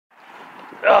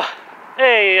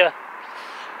Hey,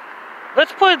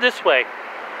 let's put it this way.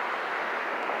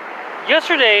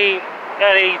 Yesterday,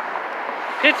 at a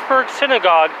Pittsburgh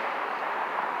synagogue,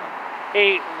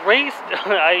 a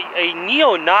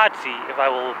neo-Nazi, if I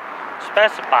will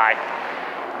specify,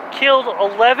 killed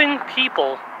 11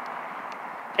 people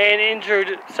and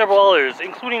injured several others,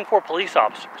 including 4 police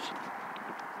officers.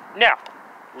 Now,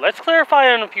 let's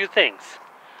clarify on a few things.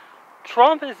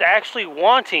 Trump is actually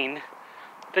wanting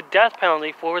the death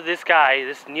penalty for this guy,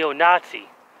 this neo-Nazi,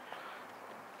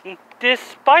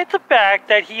 despite the fact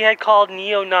that he had called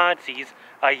neo-Nazis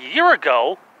a year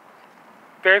ago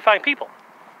very fine people.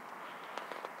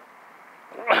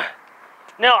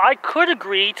 Now, I could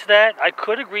agree to that. I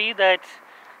could agree that,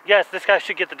 yes, this guy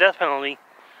should get the death penalty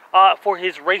for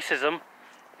his racism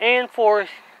and for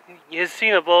his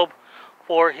xenophobe,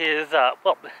 for his,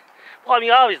 well, I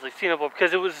mean, obviously xenophobe,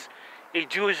 because it was a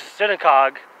Jewish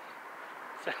synagogue.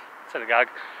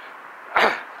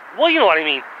 Well, you know what I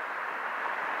mean.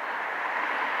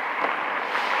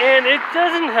 And it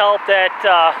doesn't help that,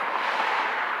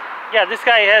 yeah, this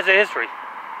guy has a history.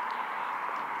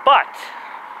 But,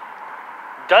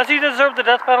 does he deserve the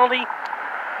death penalty?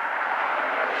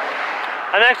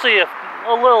 I'm actually a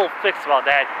little fixed about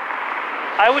that.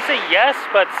 I would say yes,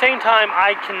 but at the same time,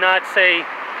 I cannot say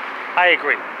I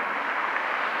agree.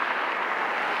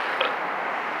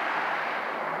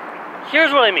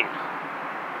 Here's what I mean.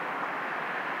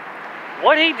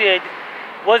 What he did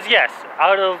was, yes,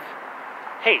 out of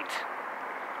hate.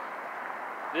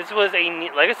 This was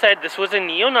like I said, this was a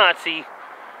neo-Nazi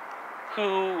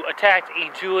who attacked a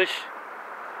Jewish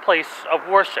place of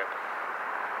worship.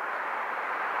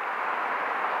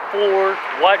 For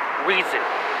what reason?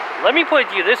 Let me put it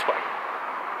to you this way.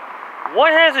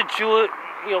 What has a Jew,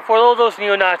 for all those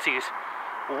neo-Nazis,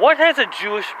 what has a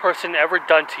Jewish person ever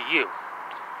done to you?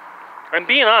 I'm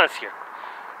being honest here.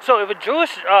 So if a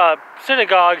Jewish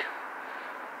synagogue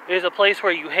is a place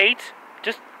where you hate,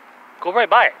 just go right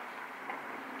by it.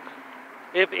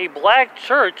 If a black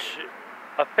church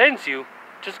offends you,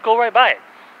 just go right by it.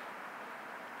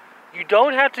 You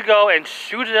don't have to go and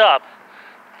shoot it up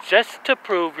just to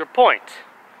prove your point,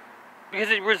 because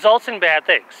it results in bad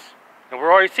things, and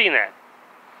we're already seeing that.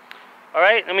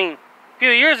 Alright, I mean, a few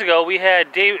years ago we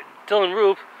had Dylan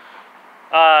Roof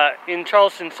in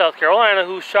Charleston, South Carolina,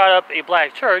 who shot up a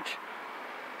black church,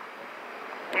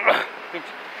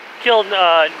 killed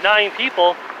 9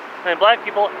 people, 9 black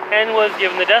people, and was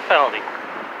given the death penalty.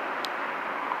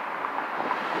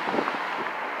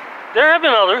 There have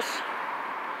been others.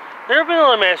 There have been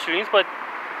other mass shootings, but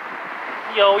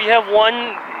you have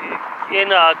one in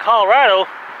Colorado.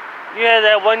 You had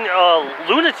that one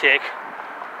lunatic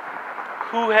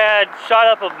who had shot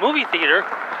up a movie theater,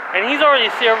 and he's already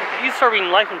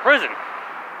serving life in prison.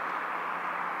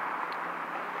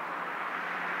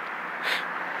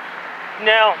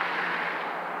 Now,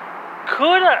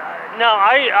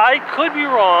 I could be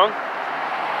wrong,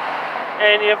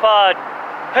 and if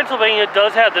Pennsylvania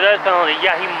does have the death penalty,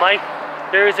 yeah, he might.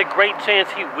 There is a great chance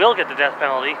he will get the death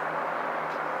penalty.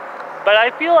 But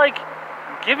I feel like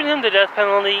giving him the death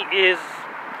penalty is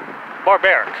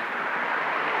barbaric.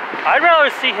 I'd rather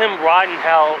see him rot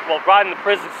in the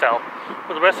prison cell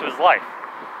for the rest of his life.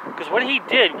 Because what he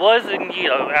did was indeed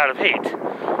out of hate.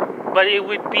 But it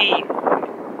would be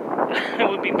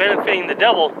benefiting the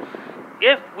devil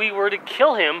if we were to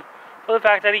kill him for the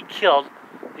fact that he killed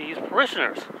these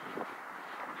parishioners.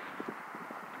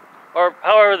 Or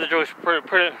however the Jewish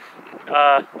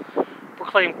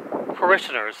proclaim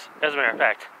parishioners, as a matter of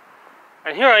fact.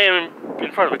 And here I am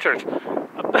in front of a church.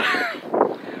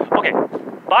 Okay,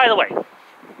 by the way.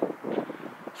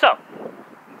 So,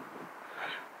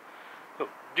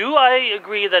 do I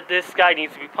agree that this guy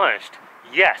needs to be punished?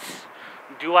 Yes.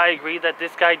 Do I agree that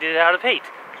this guy did it out of hate?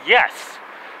 Yes.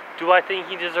 Do I think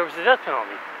he deserves the death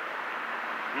penalty?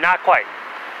 Not quite.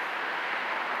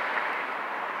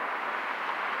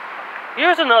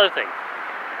 Here's another thing.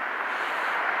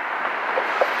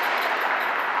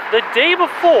 The day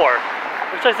before,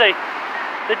 which I say,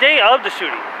 the day of the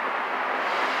shooting,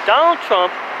 Donald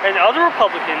Trump and other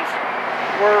Republicans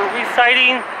were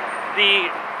reciting the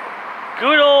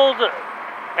good old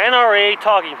NRA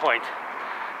talking point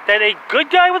that a good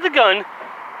guy with a gun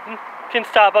can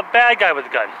stop a bad guy with a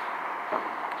gun.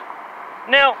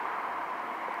 Now,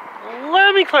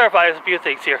 let me clarify a few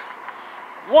things here.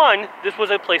 One, this was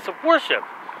a place of worship.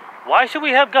 Why should we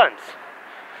have guns?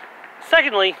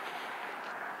 Secondly,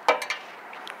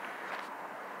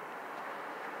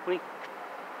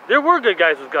 there were good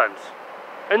guys with guns,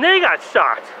 and they got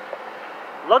shot.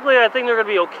 Luckily, I think they're going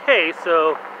to be okay,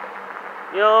 so,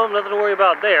 nothing to worry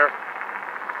about there.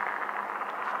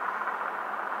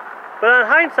 But on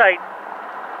hindsight,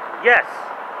 yes,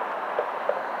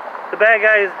 the bad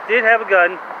guys did have a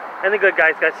gun, and the good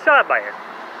guys got shot by it.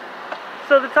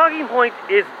 So the talking point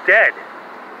is dead.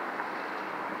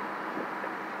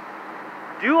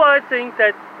 Do I think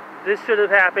that this should have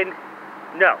happened?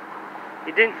 No.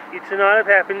 It didn't. It should not have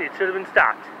happened. It should have been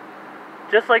stopped.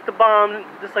 Just like the bomb,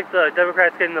 just like the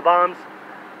Democrats getting the bombs,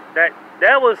 that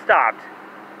was stopped.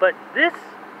 But this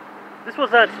was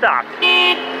not stopped.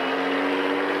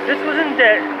 This was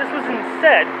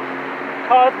instead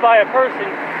caused by a person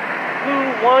who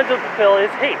wanted to fulfill his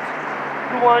hate,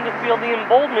 who wanted to feel the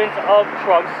emboldenment of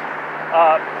Trump's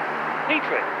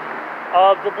hatred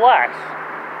of the blacks,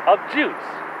 of Jews,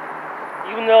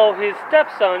 even though his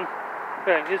stepson,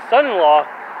 his son-in-law,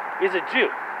 is a Jew.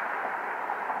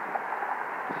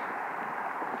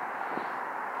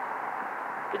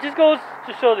 It just goes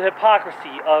to show the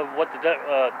hypocrisy of what the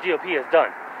GOP has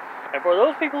done. And for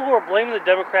those people who are blaming the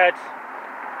Democrats,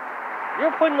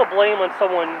 you're putting the blame on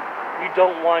someone you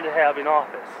don't want to have in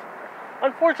office.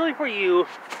 Unfortunately for you,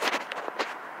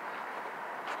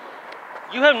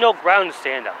 you have no ground to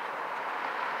stand on.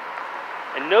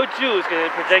 And no Jew is going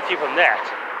to protect you from that.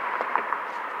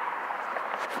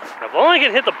 If only I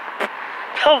could hit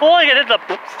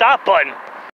the stop button.